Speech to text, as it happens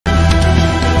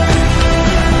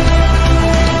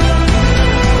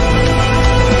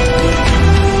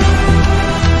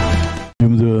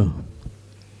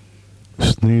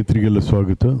ಸ್ನೇಹಿತರಿಗೆಲ್ಲ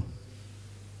ಸ್ವಾಗತ.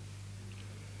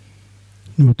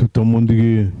 ಇವತ್ತು ತಮ್ಮೊಂದಿಗೆ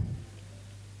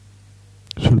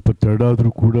ಸ್ವಲ್ಪ ತಡ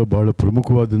ಆದರೂ ಕೂಡ ಭಾಳ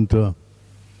ಪ್ರಮುಖವಾದಂಥ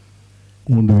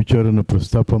ಒಂದು ವಿಚಾರನ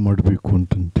ಪ್ರಸ್ತಾಪ ಮಾಡಬೇಕು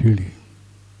ಅಂತಂಥೇಳಿ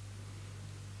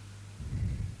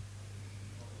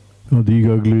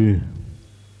ಅದೀಗಾಗಲೇ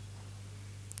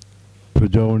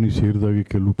ಪ್ರಜಾವಾಣಿ ಸೇರಿದಾಗೆ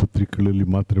ಕೆಲವು ಪತ್ರಿಕೆಗಳಲ್ಲಿ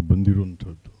ಮಾತ್ರ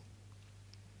ಬಂದಿರುವಂಥದ್ದು.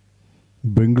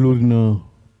 ಬೆಂಗಳೂರಿನ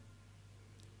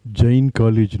ಜೈನ್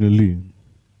ಕಾಲೇಜಿನಲ್ಲಿ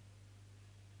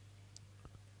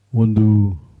ಒಂದು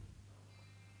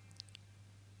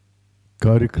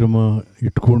ಕಾರ್ಯಕ್ರಮ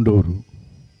ಇಟ್ಕೊಂಡವರು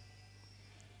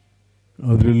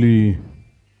ಅದರಲ್ಲಿ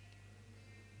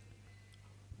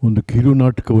ಒಂದು ಕಿರು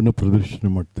ನಾಟಕವನ್ನು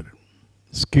ಪ್ರದರ್ಶನ ಮಾಡ್ತಾರೆ,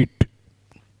 ಸ್ಕಿಟ್.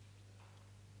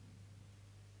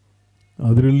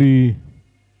 ಅದರಲ್ಲಿ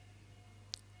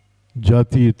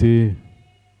ಜಾತೀಯತೆ,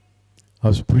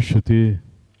 ಅಸ್ಪೃಶ್ಯತೆ,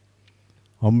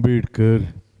 ಅಂಬೇಡ್ಕರ್,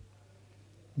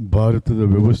 ಭಾರತದ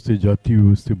ವ್ಯವಸ್ಥೆ, ಜಾತಿ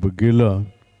ವ್ಯವಸ್ಥೆ ಬಗ್ಗೆ ಎಲ್ಲ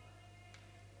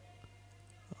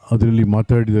ಅದರಲ್ಲಿ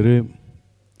ಮಾತಾಡಿದರೆ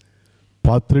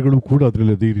ಪಾತ್ರಗಳು ಕೂಡ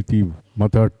ಅದರಲ್ಲಿ ಅದೇ ರೀತಿ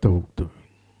ಮಾತಾಡ್ತಾ ಹೋಗ್ತವೆ.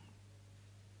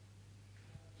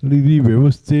 ಈ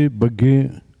ವ್ಯವಸ್ಥೆ ಬಗ್ಗೆ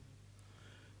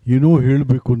ಏನೋ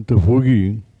ಹೇಳಬೇಕು ಅಂತ ಹೋಗಿ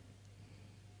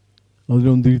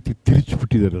ಅದನ್ನೊಂದು ರೀತಿ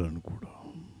ತಿರುಚಿಬಿಟ್ಟಿದ್ದಾರೆ. ನಾನು ಕೂಡ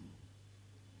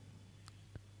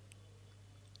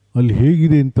ಅಲ್ಲಿ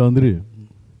ಹೇಗಿದೆ ಅಂತ ಅಂದರೆ,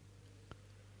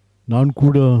 ನಾನು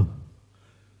ಕೂಡ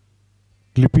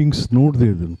ಕ್ಲಿಪ್ಪಿಂಗ್ಸ್ ನೋಡಿದೆ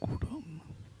ಅದನ್ನು ಕೂಡ.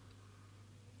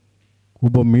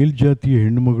 ಒಬ್ಬ ಮೇಲ್ಜಾತಿಯ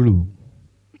ಹೆಣ್ಣುಮಗಳು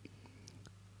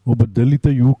ಒಬ್ಬ ದಲಿತ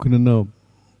ಯುವಕನನ್ನು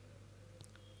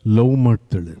ಲವ್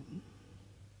ಮಾಡ್ತಾಳೆ.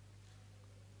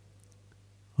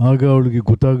 ಆಗ ಅವಳಿಗೆ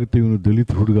ಗೊತ್ತಾಗುತ್ತೆ ಇವನು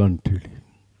ದಲಿತ ಹುಡುಗ ಅಂಥೇಳಿ.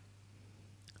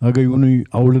 ಆಗ ಇವನು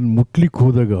ಅವಳನ್ನು ಮುಟ್ಲಿಕ್ಕೆ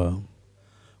ಹೋದಾಗ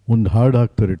ಒಂದು ಹಾಡು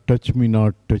ಹಾಕ್ತಾರೆ, ಟಚ್ ಮಿ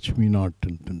ನಾಟ್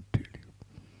ಅಂತಂತೇಳಿ.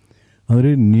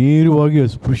 ಅಂದರೆ ನೇರವಾಗಿ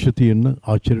ಅಸ್ಪೃಶ್ಯತೆಯನ್ನು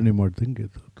ಆಚರಣೆ ಮಾಡ್ದಂಗೆ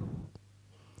ಅದು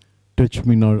ಟಚ್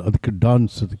ಮಿ ನಾಟ್. ಅದಕ್ಕೆ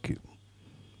ಡಾನ್ಸ್, ಅದಕ್ಕೆ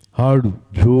ಹಾಡು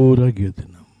ಜೋರಾಗಿ.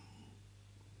 ಅದನ್ನು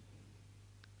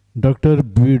doctor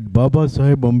Baba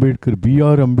Saheb Ambedkar,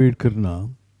 B.R. ಅಂಬೇಡ್ಕರ್ನ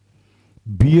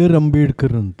beer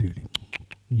Ambedkar ಅಂತೇಳಿ,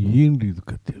 ಏನ್ರಿ ಇದು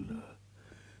ಕಥೆಯಲ್ಲ,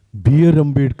 B.R.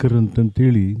 ಅಂಬೇಡ್ಕರ್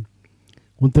ಅಂತಂತೇಳಿ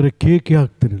ಒಂಥರ ಕೇಕೆ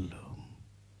ಹಾಕ್ತಿರಲ್ಲ.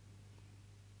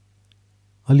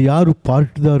 ಅಲ್ಲಿ ಯಾರು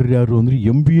ಪಾರ್ಟ್ದಾರರು ಯಾರು ಅಂದರೆ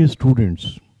MBA ಸ್ಟೂಡೆಂಟ್ಸ್,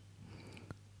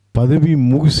 ಪದವಿ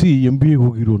ಮುಗಿಸಿ MBA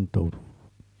ಹೋಗಿರುವಂಥವ್ರು.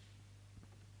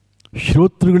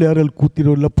 ಶ್ರೋತೃಗಳು ಯಾರಲ್ಲಿ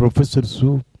ಕೂತಿರೋಲ್ಲ, ಪ್ರೊಫೆಸರ್ಸು,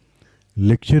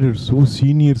 ಲೆಕ್ಚರರ್ಸು,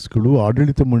 ಸೀನಿಯರ್ಸ್ಗಳು,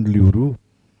 ಆಡಳಿತ ಮಂಡಳಿಯವರು,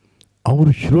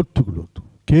 ಅವರು ಶ್ರೋತೃಗಳು. ಅದು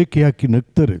ಕೇಕೆ ಹಾಕಿ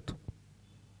ನಗ್ತಾರೆ. ಅದು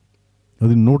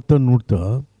ಅದನ್ನು ನೋಡ್ತಾ ನೋಡ್ತಾ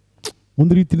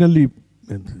ಒಂದು ರೀತಿಯಲ್ಲಿ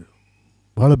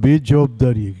ಭಾಳ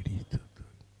ಬೇಜವಾಬ್ದಾರಿಯಾಗಿ ಹಿಡಿಯುತ್ತೆ.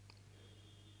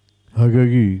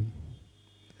 ಹಾಗಾಗಿ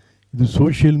ಇದು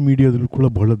ಸೋಷಿಯಲ್ ಮೀಡಿಯಾದಲ್ಲೂ ಕೂಡ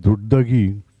ಬಹಳ ದೊಡ್ಡದಾಗಿ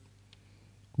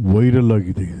ವೈರಲ್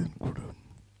ಆಗಿದೆ ಇದನ್ನು ಕೂಡ.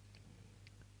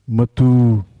 ಮತ್ತು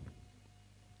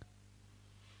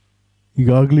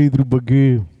ಈಗಾಗಲೇ ಇದ್ರ ಬಗ್ಗೆ,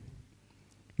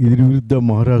 ಇದರ ವಿರುದ್ಧ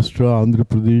ಮಹಾರಾಷ್ಟ್ರ, ಆಂಧ್ರ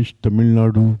ಪ್ರದೇಶ್,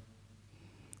 ತಮಿಳುನಾಡು,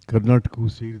 ಕರ್ನಾಟಕವು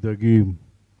ಸೇರಿದಾಗೆ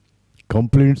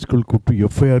ಕಂಪ್ಲೇಂಟ್ಸ್ಗಳು ಕೊಟ್ಟು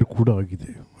FIR ಕೂಡ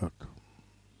ಆಗಿದೆ.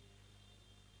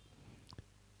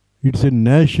 ಇಟ್ಸ್ ಎ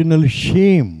ನ್ಯಾಷನಲ್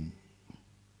ಶೇಮ್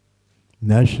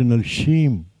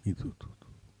ಇದು.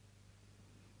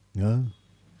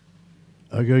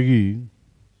 ಹಾಗಾಗಿ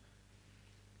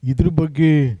ಇದ್ರ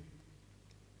ಬಗ್ಗೆ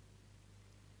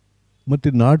ಮತ್ತು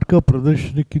ನಾಟಕ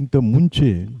ಪ್ರದರ್ಶನಕ್ಕಿಂತ ಮುಂಚೆ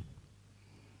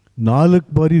 4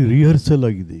 ಬಾರಿ ರಿಹರ್ಸಲ್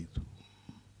ಆಗಿದೆ. ಇದು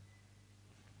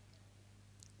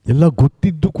ಎಲ್ಲ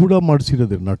ಗೊತ್ತಿದ್ದು ಕೂಡ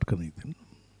ಮಾಡಿಸಿರೋದೆ ನಾಟಕನ. ಇದನ್ನು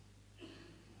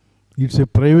it's A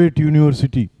private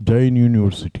university, Jain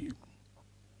university,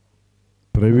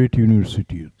 private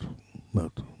university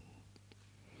ಅದು.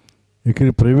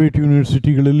 ಯಾಕೆಂದರೆ ಪ್ರೈವೇಟ್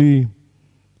ಯೂನಿವರ್ಸಿಟಿಗಳಲ್ಲಿ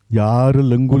ಯಾರ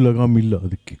ಲಂಗು ಲಗಾಮಿಲ್ಲ.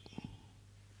 ಅದಕ್ಕೆ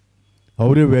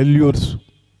ಅವರೇ ವ್ಯಾಲ್ಯೂರ್ಸ್,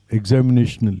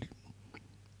 ಎಕ್ಸಾಮಿನೇಷನಲ್ಲಿ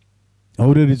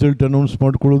ಅವರೇ ರಿಸಲ್ಟ್ ಅನೌನ್ಸ್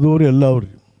ಮಾಡ್ಕೊಳ್ಳೋದು ಅವರೇ ಎಲ್ಲ.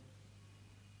 ಅವ್ರಿಗೆ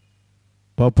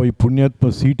ಪಾಪ ಈ ಪುಣ್ಯಾತ್ಮ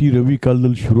CT ರವಿ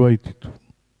ಕಾಲದಲ್ಲಿ ಶುರುವಾಯ್ತಿತ್ತು.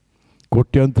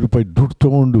 ಕೋಟ್ಯಾಂತರ ರೂಪಾಯಿ ದುಡ್ಡು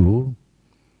ತೊಗೊಂಡು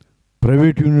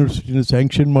ಪ್ರೈವೇಟ್ ಯೂನಿವರ್ಸಿಟಿನ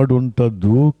ಸ್ಯಾಂಕ್ಷನ್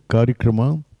ಮಾಡುವಂಥದ್ದು ಕಾರ್ಯಕ್ರಮ.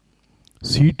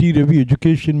 CT Ravi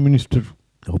education minister.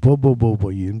 ಒಬ್ಬೊಬ್ಬೊಬ್ಬ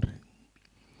ಏನ್ರಿ,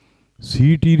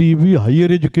 CT Ravi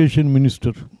higher education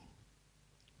minister.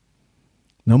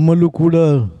 ನಮ್ಮಲ್ಲೂ ಕೂಡ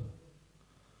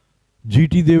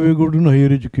GT ದೇವೇಗೌಡನು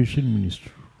ಹೈಯರ್ ಎಜುಕೇಷನ್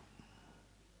ಮಿನಿಸ್ಟರ್.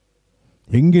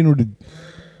 ಹೆಂಗೆ ನೋಡಿ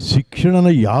ಶಿಕ್ಷಣನ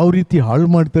ಯಾವ ರೀತಿ ಹಾಳು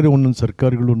ಮಾಡ್ತಾರೆ ಒಂದೊಂದು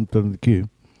ಸರ್ಕಾರಗಳು ಅಂತಂದಕ್ಕೆ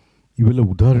ಇವೆಲ್ಲ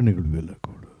ಉದಾಹರಣೆಗಳು ಇವೆಲ್ಲ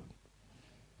ಕೂಡ.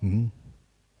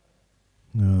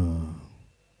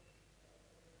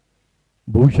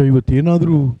 ಬಹುಶಃ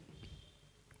ಇವತ್ತೇನಾದರೂ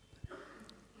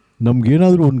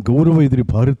ನಮಗೇನಾದರೂ ಒಂದು ಗೌರವ ಇದ್ದರೆ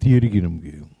ಭಾರತೀಯರಿಗೆ,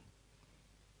 ನಮಗೆ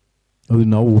ಅದು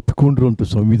ನಾವು ಒಪ್ಪಿಕೊಂಡಿರುವಂಥ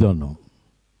ಸಂವಿಧಾನ,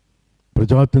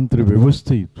 ಪ್ರಜಾತಂತ್ರ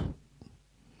ವ್ಯವಸ್ಥೆ ಇದು.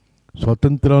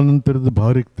 ಸ್ವಾತಂತ್ರ್ಯಾನಂತರದ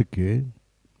ಭಾರತಕ್ಕೆ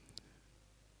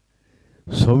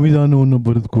ಸಂವಿಧಾನವನ್ನು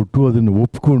ಬರೆದುಕೊಟ್ಟು ಅದನ್ನು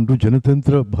ಒಪ್ಪಿಕೊಂಡು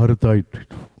ಜನತಂತ್ರ ಭಾರತ ಆಯಿತು.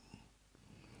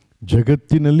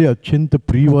 ಜಗತ್ತಿನಲ್ಲಿ ಅತ್ಯಂತ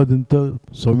ಪ್ರಿಯವಾದಂಥ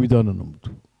ಸಂವಿಧಾನ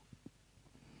ನಮ್ಮದು.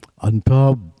 ಅಂಥ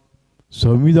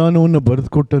ಸಂವಿಧಾನವನ್ನು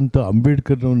ಬರೆದುಕೊಟ್ಟಂಥ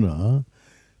ಅಂಬೇಡ್ಕರ್ನವನ್ನ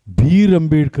ಬೀರ್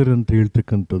ಅಂಬೇಡ್ಕರ್ ಅಂತ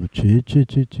ಹೇಳ್ತಕ್ಕಂಥದ್ದು ಚೇ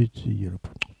ಏನಪ್ಪ,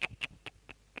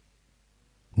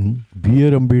 ಬಿ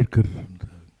ಆರ್ ಅಂಬೇಡ್ಕರ್ ಅಂತ.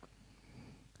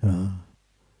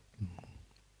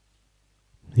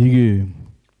 ಹೀಗೆ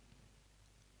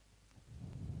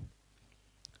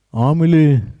ಆಮೇಲೆ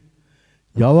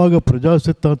ಯಾವಾಗ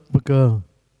ಪ್ರಜಾಸತ್ತಾತ್ಮಕ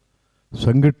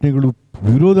ಸಂಘಟನೆಗಳು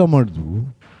ವಿರೋಧ ಮಾಡಿದ್ವು,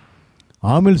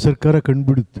 ಆಮೇಲೆ ಸರ್ಕಾರ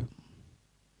ಕಂಡುಬಿಡುತ್ತೆ.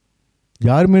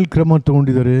 ಯಾರ ಮೇಲೆ ಕ್ರಮ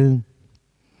ತಗೊಂಡಿದ್ದಾರೆ?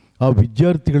 ಆ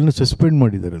ವಿದ್ಯಾರ್ಥಿಗಳನ್ನ ಸಸ್ಪೆಂಡ್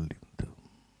ಮಾಡಿದ್ದಾರೆ. ಅಲ್ಲಿ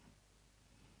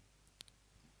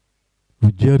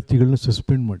ವಿದ್ಯಾರ್ಥಿಗಳನ್ನ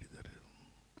ಸಸ್ಪೆಂಡ್ ಮಾಡಿದ್ದಾರೆ.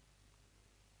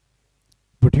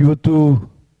 ಬಟ್ ಇವತ್ತು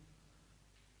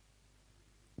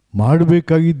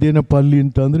ಮಾಡಬೇಕಾಗಿದ್ದೇನಪ್ಪ ಅಲ್ಲಿ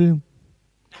ಅಂತ ಅಂದರೆ,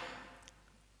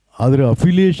 ಅದರ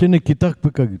ಅಫಿಲಿಯೇಷನ್ನೇ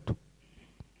ಕಿತ್ತಾಕಬೇಕಾಗಿತ್ತು.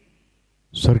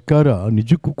 ಸರ್ಕಾರ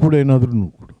ನಿಜಕ್ಕೂ ಕೂಡ ಏನಾದ್ರೂ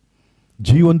ಕೂಡ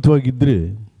ಜೀವಂತವಾಗಿದ್ದರೆ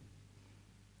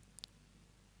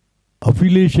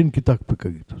ಅಫಿಲಿಯೇಷನ್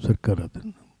ಕಿತ್ತಾಕಬೇಕಾಗಿತ್ತು ಸರ್ಕಾರ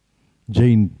ಅದನ್ನು,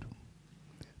 ಜೈನ್.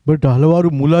 ಬಟ್ ಹಲವಾರು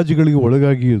ಮುಲಾಜಿಗಳಿಗೆ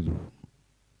ಒಳಗಾಗಿ ಅದು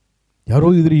ಯಾರೋ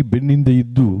ಇದ್ರೆ ಈ ಬೆನ್ನಿಂದ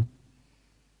ಇದ್ದು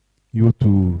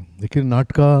ಇವತ್ತು, ಯಾಕೆಂದರೆ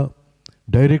ನಾಟಕ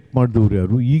ಡೈರೆಕ್ಟ್ ಮಾಡಿದವರು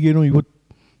ಯಾರು, ಈಗೇನೋ ಇವತ್ತು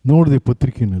ನೋಡಿದೆ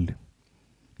ಪತ್ರಿಕೆಯಲ್ಲಿ,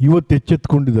 ಇವತ್ತು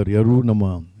ಎಚ್ಚೆತ್ಕೊಂಡಿದ್ದಾರೆ. ಯಾರು? ನಮ್ಮ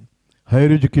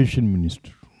ಹೈಯರ್ ಎಜುಕೇಷನ್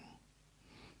ಮಿನಿಸ್ಟರ್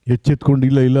ಎಚ್ಚೆತ್ಕೊಂಡು,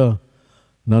 ಇಲ್ಲ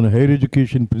ನಾನು ಹೈಯರ್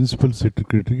ಎಜುಕೇಷನ್ ಪ್ರಿನ್ಸಿಪಲ್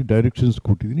ಸೆಕ್ರೆಟರಿಗೆ ಡೈರೆಕ್ಷನ್ಸ್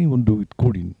ಕೊಟ್ಟಿದ್ದೀನಿ, ಒಂದು ಇದು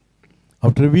ಕೊಡಿ.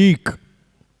 After A weak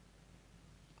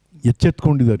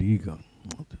ಎಚ್ಚೆತ್ಕೊಂಡಿದ್ದಾರೆ. ಈಗ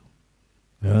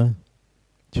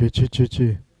ಛೇ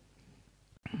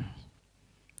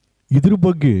ಇದ್ರ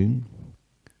ಬಗ್ಗೆ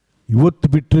ಇವತ್ತು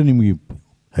ಬಿಟ್ಟರೆ ನಿಮಗೆ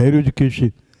ಹೈಯರ್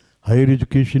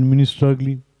ಎಜುಕೇಷನ್ ಮಿನಿಸ್ಟರ್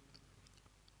ಆಗಲಿ,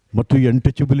 ಮತ್ತು ಈ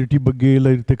ಅನ್ಟಚಬಿಲಿಟಿ ಬಗ್ಗೆ ಎಲ್ಲ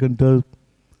ಇರ್ತಕ್ಕಂಥ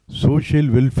ಸೋಷಿಯಲ್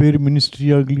ವೆಲ್ಫೇರ್ ಮಿನಿಸ್ಟ್ರಿ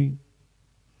ಆಗಲಿ,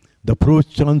 ದ ಪ್ರೋ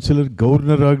ಚಾನ್ಸಲರ್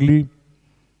ಗವರ್ನರ್ ಆಗಲಿ,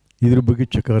 ಇದ್ರ ಬಗ್ಗೆ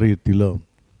ಚಕಾರ ಎತ್ತಿಲ್ಲ.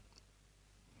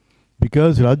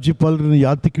 ಬಿಕಾಸ್ ರಾಜ್ಯಪಾಲರನ್ನು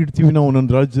ಯಾತಕ್ಕೆ ಇಡ್ತೀವಿ ನಾವು ನನ್ನ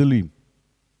ರಾಜ್ಯದಲ್ಲಿ?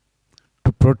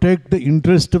 To protect the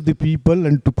interest of the people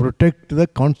and to protect the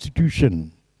constitution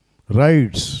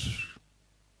rights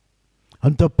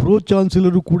ಅಂತ ಪ್ರೋ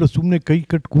ಚಾನ್ಸಲರು ಕೂಡ ಸುಮ್ಮನೆ ಕೈ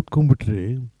ಕಟ್ಟಿ ಕೂತ್ಕೊಂಡ್ಬಿಟ್ರೆ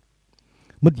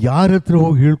ಮತ್ತು ಯಾರ ಹತ್ರ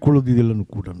ಹೋಗಿ ಹೇಳ್ಕೊಳ್ಳೋದಿದೆಲ್ಲನೂ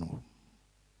ಕೂಡ ನಾವು.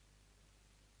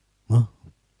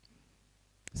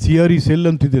 CRE ಸೆಲ್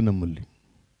ಅಂತಿದೆ ನಮ್ಮಲ್ಲಿ,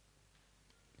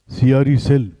 CRE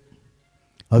ಸೆಲ್.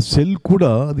 ಆ ಸೆಲ್ ಕೂಡ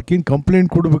ಅದಕ್ಕೇನು ಕಂಪ್ಲೇಂಟ್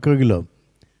ಕೊಡಬೇಕಾಗಿಲ್ಲ.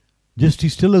 ಜಸ್ಟ್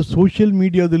ಇಷ್ಟೆಲ್ಲ ಸೋಷಿಯಲ್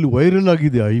ಮೀಡಿಯಾದಲ್ಲಿ ವೈರಲ್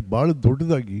ಆಗಿದೆ, ಭಾಳ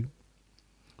ದೊಡ್ಡದಾಗಿ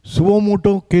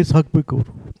ಸುವೋಮೋಟೋ ಕೇಸ್ ಹಾಕಬೇಕು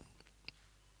ಅವರು.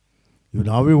 ಇವು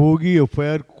ನಾವೇ ಹೋಗಿ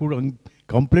FIR ಕೂಡ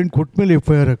ಕಂಪ್ಲೇಂಟ್ ಕೊಟ್ಟ ಮೇಲೆ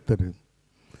FIR ಹಾಕ್ತಾರೆ.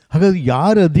 ಹಾಗಾದ್ರೆ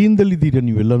ಯಾರ ಅಧೀನದಲ್ಲಿದ್ದೀರಾ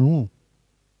ನೀವೆಲ್ಲನೂ?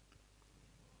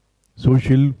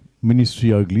 ಸೋಷಿಯಲ್ ಮಿನಿಸ್ಟ್ರಿ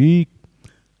ಆಗಲಿ,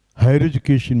 ಹೈಯರ್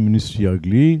ಎಜುಕೇಷನ್ ಮಿನಿಸ್ಟ್ರಿ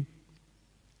ಆಗಲಿ,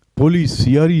 ಪೊಲೀಸ್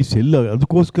CRE ಸೆಲ್,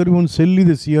 ಅದಕ್ಕೋಸ್ಕರ ಒಂದು ಸೆಲ್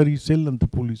ಇದೆ CRE ಸೆಲ್ ಅಂತ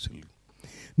ಪೊಲೀಸಲ್ಲಿ.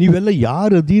 ನೀವೆಲ್ಲ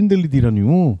ಯಾರ ಅಧೀನದಲ್ಲಿದ್ದೀರಾ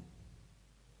ನೀವು?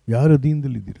 ಯಾರ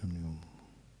ಅಧೀನದಲ್ಲಿದ್ದೀರಾ ನೀವು?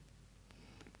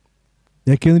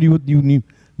 ಯಾಕೆಂದರೆ ಇವತ್ತು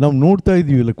ನಾವು ನೋಡ್ತಾ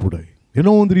ಇದ್ದೀವಿ ಎಲ್ಲ ಕೂಡ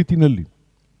ಏನೋ ಒಂದು ರೀತಿಯಲ್ಲಿ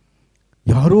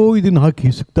ಯಾರೋ ಇದನ್ನು ಹಾಕಿ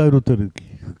ಸಿಗ್ತಾ ಇರೋ ಥರಕ್ಕೆ.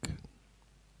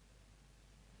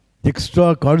 Extra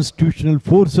constitutional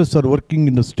forces are working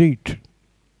in the state.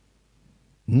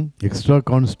 Extra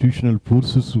constitutional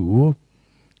forces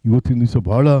ಇವತ್ತಿನ ದಿವಸ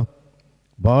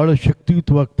ಭಾಳ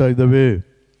ಶಕ್ತಿಯುತವಾಗ್ತಾ ಇದ್ದಾವೆ,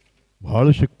 ಭಾಳ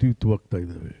ಶಕ್ತಿಯುತವಾಗ್ತಾ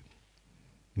ಇದ್ದಾವೆ.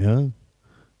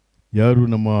 ಯಾರು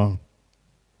ನಮ್ಮ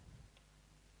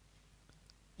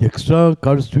ಎಕ್ಸ್ಟ್ರಾ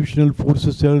ಕಾನ್ಸ್ಟಿಟ್ಯೂಷನಲ್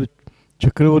ಫೋರ್ಸಸ್ ಯಾರು?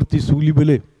 ಚಕ್ರವರ್ತಿ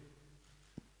ಸೂಲಿಬೆಲೆ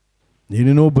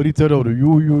ಏನೇನೋ ಬರೀತಾರೆ ಅವರು.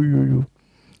 ಯು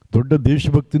ದೊಡ್ಡ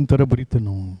ದೇಶಭಕ್ತಿನ ಥರ ಬರೀತಾರೆ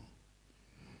ನಾವು.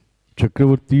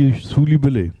 ಚಕ್ರವರ್ತಿ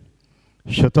ಸೂಲಿಬೆಲೆ,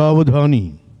 ಶತಾವಧಾನಿ,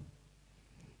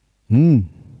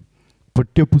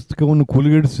 ಪಠ್ಯಪುಸ್ತಕವನ್ನು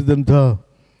ಕೊಲೆಗಡಿಸಿದಂಥ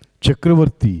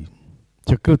ಚಕ್ರವರ್ತಿ,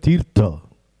 ಚಕ್ರತೀರ್ಥ,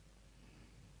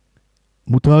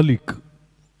 ಮುತಾಲಿಕ್,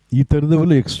 ಈ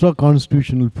ಥರದವೆಲ್ಲ extra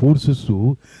constitutional forces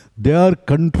they are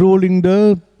controlling the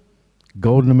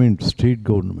government, state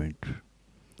government.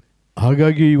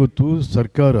 ಹಾಗಾಗಿ ಇವತ್ತು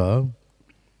ಸರ್ಕಾರ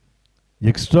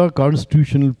ಎಕ್ಸ್ಟ್ರಾ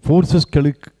ಕಾನ್ಸ್ಟಿಟ್ಯೂಷನಲ್ ಫೋರ್ಸಸ್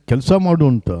ಕೆಲಸ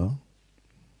ಮಾಡುವಂಥ,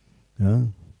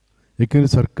 ಯಾಕೆಂದರೆ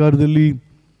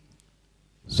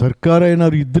ಸರ್ಕಾರ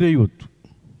ಏನಾದ್ರು ಇದ್ದರೆ ಇವತ್ತು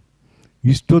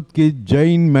ಇಷ್ಟೊತ್ತಿಗೆ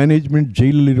ಜೈನ್ ಮ್ಯಾನೇಜ್ಮೆಂಟ್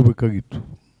ಜೈಲಲ್ಲಿರಬೇಕಾಗಿತ್ತು.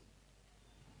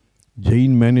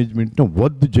 ಜೈನ್ ಮ್ಯಾನೇಜ್ಮೆಂಟ್ನ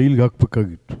ಒದ್ದು ಜೈಲಿಗೆ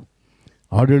ಹಾಕಬೇಕಾಗಿತ್ತು.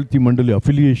 ಆಡಳಿತ ಮಂಡಳಿ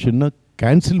ಅಫಿಲಿಯೇಷನ್ನ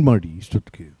ಕ್ಯಾನ್ಸಲ್ ಮಾಡಿ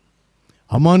ಇಷ್ಟೊತ್ತಿಗೆ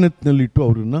ಅಮಾನತ್ನಲ್ಲಿಟ್ಟು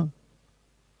ಅವರನ್ನು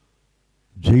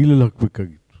ಜೈಲಲ್ಲಿ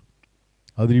ಹಾಕಬೇಕಾಗಿತ್ತು.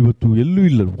 ಆದರೆ ಇವತ್ತು ಎಲ್ಲೂ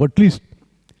ಇಲ್ಲ. ಅಟ್ಲೀಸ್ಟ್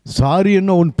ಸಾರಿ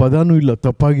ಅನ್ನೋ ಒಂದು ಪದನೂ ಇಲ್ಲ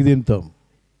ತಪ್ಪಾಗಿದೆ ಅಂತ.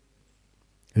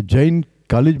 ಜೈನ್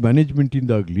ಕಾಲೇಜ್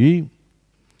ಮ್ಯಾನೇಜ್ಮೆಂಟಿಂದಾಗಲಿ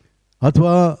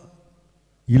ಅಥವಾ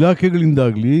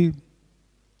ಇಲಾಖೆಗಳಿಂದಾಗಲಿ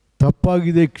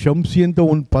ತಪ್ಪಾಗಿದೆ ಕ್ಷಮಿಸಿ ಅಂತ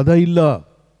ಒಂದು ಪದ ಇಲ್ಲ,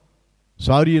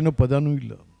 ಸಾರಿ ಅನ್ನೋ ಪದನೂ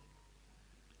ಇಲ್ಲ.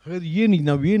 ಹಾಗಾದ್ರೆ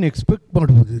ನಾವೇನು ಎಕ್ಸ್ಪೆಕ್ಟ್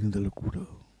ಮಾಡ್ಬೋದು ಇದರಿಂದೆಲ್ಲ ಕೂಡ?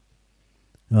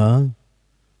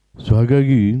 ಸೊ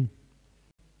ಹಾಗಾಗಿ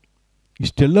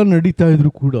ಇಷ್ಟೆಲ್ಲ ನಡೀತಾ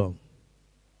ಇದ್ರು ಕೂಡ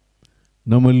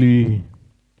ನಮ್ಮಲ್ಲಿ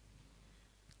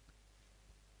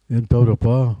ಎಂಥವ್ರಪ್ಪ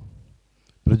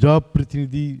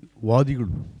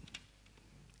ಪ್ರಜಾಪ್ರತಿನಿಧಿವಾದಿಗಳು,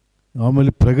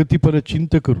 ಆಮೇಲೆ ಪ್ರಗತಿಪರ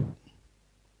ಚಿಂತಕರು,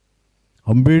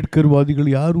 ಅಂಬೇಡ್ಕರ್ ವಾದಿಗಳು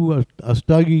ಯಾರೂ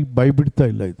ಅಷ್ಟಾಗಿ ಬಾಯಿ ಬಿಡ್ತಾ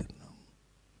ಇಲ್ಲ ಇದನ್ನು.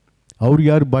 ಅವ್ರು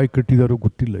ಯಾರು ಬಾಯಿ ಕಟ್ಟಿದಾರೋ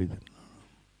ಗೊತ್ತಿಲ್ಲ ಇದನ್ನು.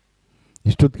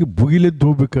 ಇಷ್ಟೊತ್ತಿಗೆ ಭುಗಿಲೆದ್ದು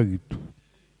ಹೋಗಬೇಕಾಗಿತ್ತು.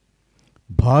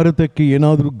 ಭಾರತಕ್ಕೆ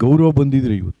ಏನಾದರೂ ಗೌರವ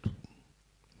ಬಂದಿದ್ರೆ ಇವತ್ತು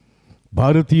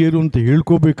ಭಾರತೀಯರು ಅಂತ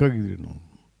ಹೇಳ್ಕೋಬೇಕಾಗಿದ್ರೆ ನಾವು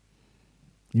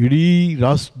ಇಡೀ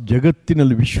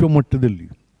ಜಗತ್ತಿನಲ್ಲಿ ವಿಶ್ವಮಟ್ಟದಲ್ಲಿ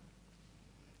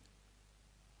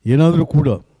ಏನಾದರೂ ಕೂಡ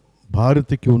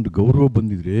ಭಾರತಕ್ಕೆ ಒಂದು ಗೌರವ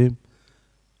ಬಂದಿದ್ರೆ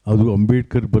ಅದು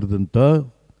ಅಂಬೇಡ್ಕರ್ ಬರೆದಂಥ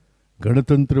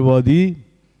ಗಣತಂತ್ರವಾದಿ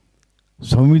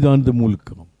ಸಂವಿಧಾನದ ಮೂಲಕ.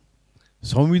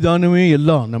 ಸಂವಿಧಾನವೇ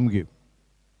ಎಲ್ಲ ನಮಗೆ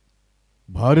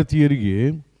ಭಾರತೀಯರಿಗೆ.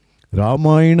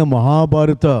 ರಾಮಾಯಣ,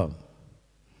 ಮಹಾಭಾರತ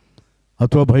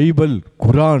ಅಥವಾ ಬೈಬಲ್,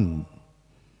 ಕುರಾನ್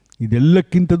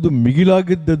ಇದೆಲ್ಲಕ್ಕಿಂತದ್ದು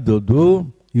ಮಿಗಿಲಾಗಿದ್ದದ್ದು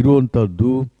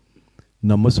ಇರುವಂಥದ್ದು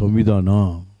ನಮ್ಮ ಸಂವಿಧಾನ.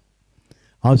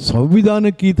 ಆ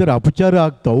ಸಂವಿಧಾನಕ್ಕೆ ಈ ಥರ ಅಪಚಾರ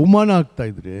ಅವಮಾನ ಆಗ್ತಾ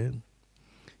ಇದ್ರೆ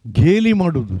ಗೇಲಿ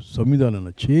ಮಾಡೋದು ಸಂವಿಧಾನನ,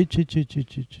 ಛೇ ಛೇ ಛೇ ಛೇ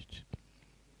ಛೇ ಛೇ ಛೇ.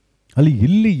 ಅಲ್ಲಿ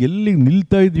ಎಲ್ಲಿ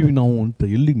ನಿಲ್ತಾ ಇದ್ದೀವಿ ನಾವು ಅಂತ,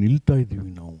 ಎಲ್ಲಿ ನಿಲ್ತಾ ಇದ್ದೀವಿ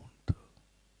ನಾವು ಅಂತ.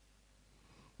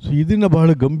 ಸೊ ಇದನ್ನು ಬಹಳ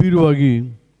ಗಂಭೀರವಾಗಿ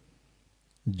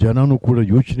ಜನನೂ ಕೂಡ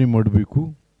ಯೋಚನೆ ಮಾಡಬೇಕು.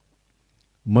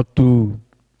 ಮತ್ತು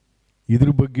ಇದ್ರ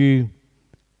ಬಗ್ಗೆ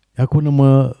ಯಾಕೋ ನಮ್ಮ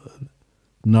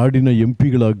ನಾಡಿನ MP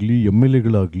ಗಳಾಗಲಿ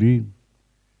MLAಗಳಾಗಲಿ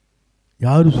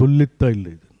ಯಾರೂ ಸೊಲ್ಲೆತ್ತಾ ಇಲ್ಲ,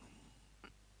 ಇದನ್ನು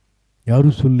ಯಾರೂ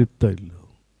ಸೊಲ್ಲೆತ್ತಾ ಇಲ್ಲ.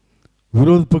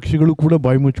 ವಿರೋಧ ಪಕ್ಷಗಳು ಕೂಡ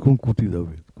ಬಾಯಿ ಮುಚ್ಕೊಂಡು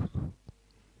ಕೂತಿದ್ದಾವೆ.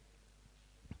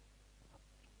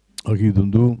 ಹಾಗೆ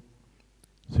ಇದೊಂದು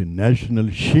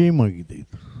ನ್ಯಾಷನಲ್ ಶೇಮ್ ಆಗಿದೆ.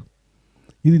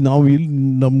 ಇದು ನಾವು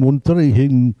ನಮ್ಮ ಒಂಥರ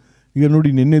ಈಗ ನೋಡಿ,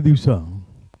 ನಿನ್ನೆ ದಿವಸ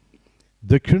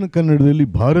ದಕ್ಷಿಣ ಕನ್ನಡದಲ್ಲಿ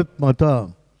ಭಾರತ್ ಮಾತಾ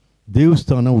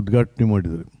ದೇವಸ್ಥಾನ ಉದ್ಘಾಟನೆ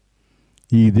ಮಾಡಿದರು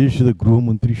ಈ ದೇಶದ ಗೃಹ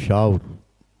ಮಂತ್ರಿ ಶಾ ಅವರು.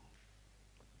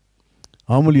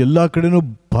 ಆಮೇಲೆ ಎಲ್ಲ ಕಡೆನೂ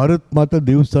ಭಾರತ್ ಮಾತಾ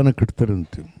ದೇವಸ್ಥಾನ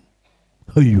ಕಟ್ತಾರಂತೆ.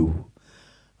 ಅಯ್ಯೋ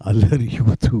ಅಲ್ಲರಿ,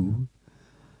 ಇವತ್ತು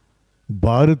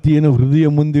ಭಾರತೀಯನ ಹೃದಯ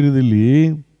ಮಂದಿರದಲ್ಲಿ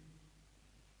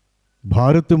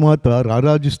ಭಾರತ ಮಾತಾ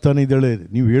ರಾರಾಜಿಸ್ತಾನ ಇದ್ದಾಳೆ.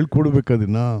 ನೀವು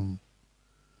ಹೇಳ್ಕೊಡ್ಬೇಕದನ್ನ.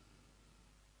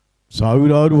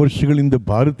 ಸಾವಿರಾರು ವರ್ಷಗಳಿಂದ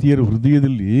ಭಾರತೀಯರ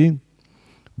ಹೃದಯದಲ್ಲಿ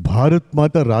ಭಾರತ್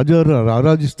ಮಾತಾ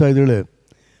ರಾರಾಜಿಸ್ತಾ ಇದ್ದಾಳೆ.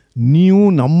 ನೀವು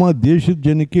ನಮ್ಮ ದೇಶದ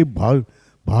ಜನಕ್ಕೆ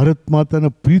ಭಾರತ್ ಮಾತಾನ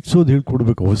ಪ್ರೀತಿಸೋದು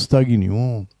ಹೇಳ್ಕೊಡ್ಬೇಕು ಹೊಸದಾಗಿ. ನೀವು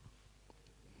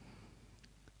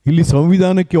ಇಲ್ಲಿ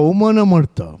ಸಂವಿಧಾನಕ್ಕೆ ಅವಮಾನ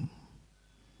ಮಾಡ್ತಾ,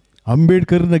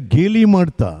 ಅಂಬೇಡ್ಕರ್ನ ಗೇಲಿ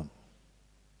ಮಾಡ್ತಾ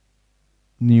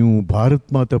ನೀವು ಭಾರತ್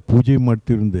ಮಾತಾ ಪೂಜೆ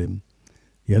ಮಾಡ್ತಿರಂದೆ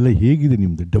ಎಲ್ಲ ಹೇಗಿದೆ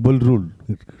ನಿಮ್ಮದು? ಡಬಲ್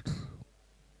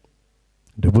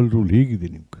ರೂಲ್ ಹೇಗಿದೆ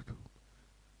ನಿಮ್ಗೆ?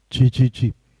 ಚೀ ಚೀ ಚಿ.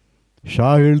 ಶಾ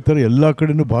ಹೇಳ್ತಾರೆ ಎಲ್ಲ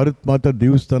ಕಡೆನೂ ಭಾರತ್ ಮಾತಾ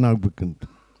ದೇವಸ್ಥಾನ ಆಗ್ಬೇಕಂತ.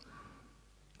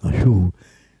 ಅಯ್ಯೋ,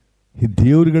 ಈ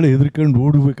ದೇವ್ರುಗಳೇ ಹೆದರ್ಕೊಂಡು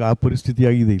ಓಡಬೇಕು, ಆ ಪರಿಸ್ಥಿತಿ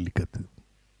ಆಗಿದೆ ಇಲ್ಲಿ ಕತ್ತು.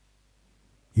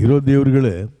 ಇರೋ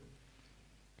ದೇವ್ರುಗಳೇ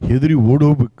ಹೆದರಿ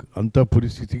ಓಡೋಗ್ಬೇಕು ಅಂಥ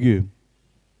ಪರಿಸ್ಥಿತಿಗೆ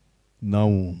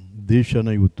ನಾವು ದೇಶನ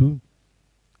ಇವತ್ತು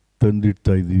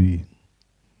ತಂದಿಡ್ತಾ ಇದ್ದೀವಿ.